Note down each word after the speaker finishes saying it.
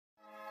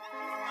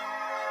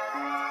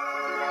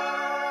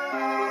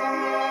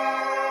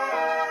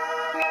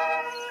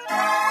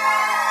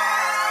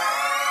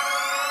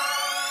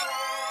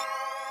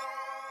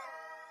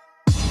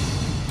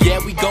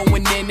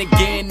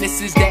again,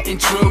 this is that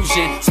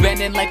intrusion.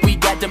 Spending like we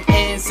got them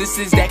ends, this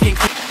is that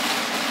conclusion.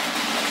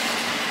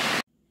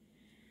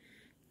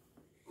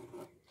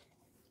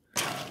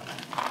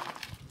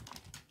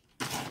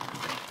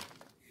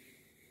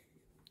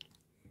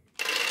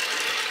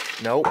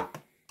 Nope.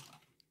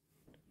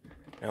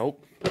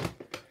 Nope.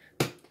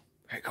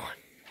 Alright, go on.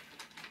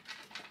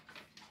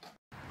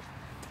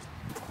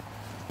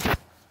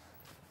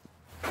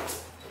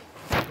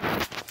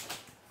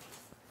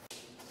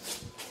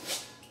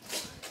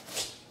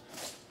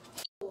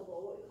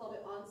 What we called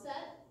it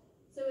onset.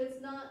 So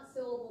it's not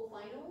syllable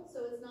final,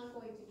 so it's not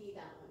going to be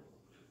that one.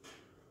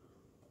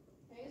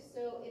 Okay,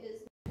 so it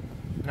is.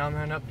 Now I'm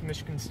heading up to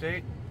Michigan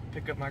State,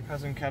 pick up my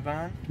cousin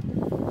Kevin.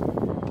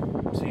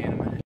 See you in a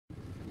minute.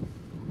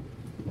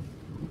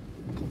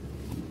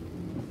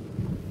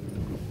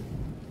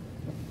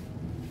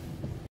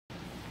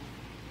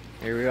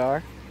 Here we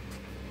are.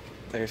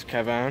 There's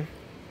Kevin.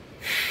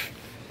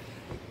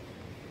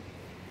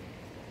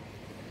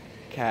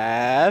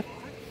 Kev.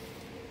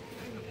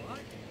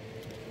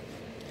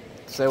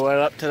 Say what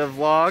up to the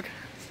vlog.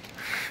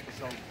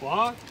 So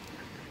vlog?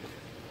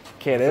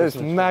 Kid, it was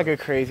mega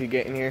crazy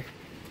getting here.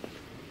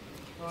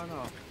 Oh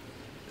no.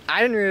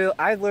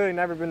 I've literally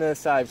never been to this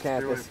side of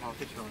campus.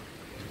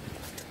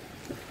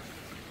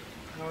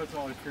 No, it's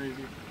always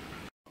crazy.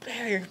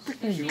 There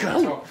you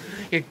go.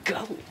 You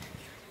go.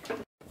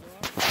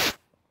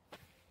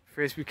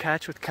 Frisbee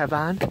catch with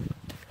Kevin.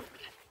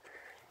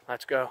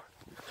 Let's go.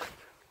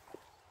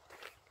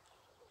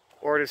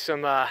 Ordered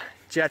some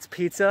Jets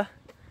pizza.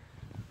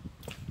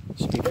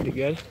 Should be pretty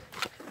good.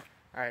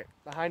 Alright,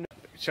 behind,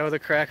 show the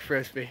crack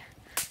Frisbee.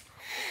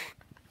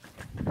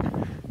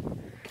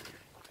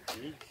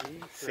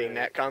 Seen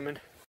that coming?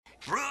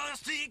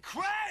 Rusty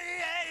Craig,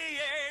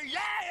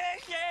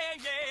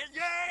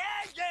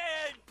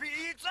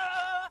 pizza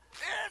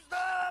is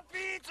the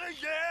pizza,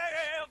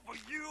 yeah, for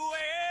you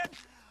and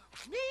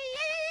me.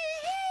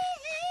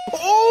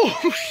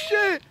 Oh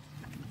shit!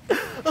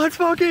 Let's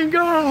fucking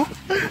go!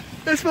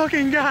 This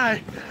fucking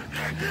guy!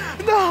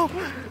 No!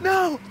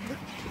 No!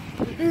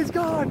 He's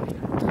gone!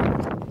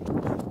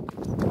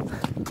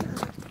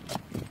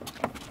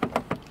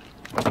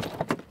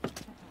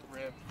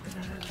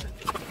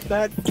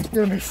 That's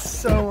gonna be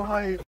so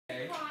hype.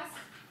 It cost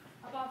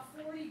about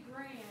 40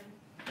 grand.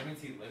 That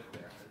means he lived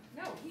there.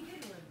 No, he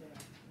did live there.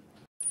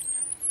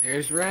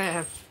 Here's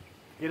Ram.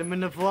 Get him in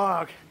the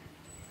vlog.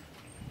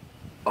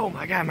 Oh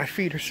my god, my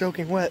feet are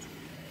soaking wet.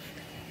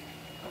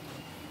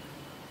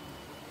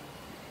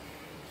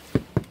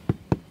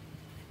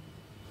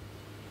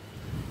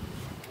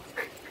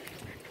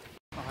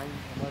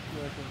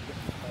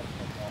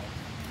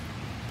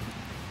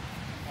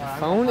 The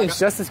phone is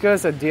just as good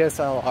as a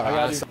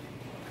DSLR.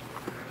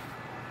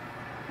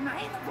 Am I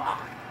in the vlog?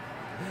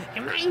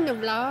 Am I in the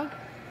vlog?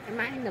 Am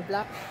I in the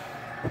vlog?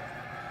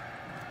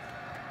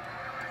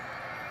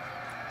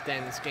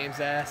 Damn, this game's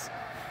ass.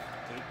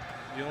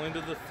 You only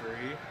did the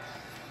 3.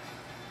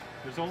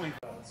 There's only.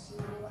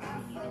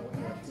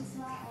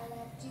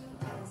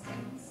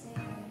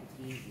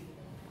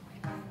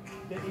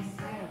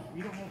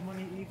 We don't have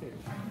money either.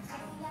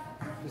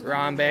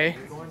 Rambe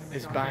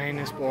is buying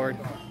this board.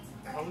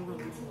 Probably we're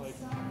leaving like,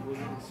 we're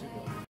leaving soon.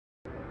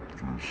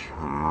 Just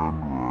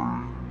handwriting.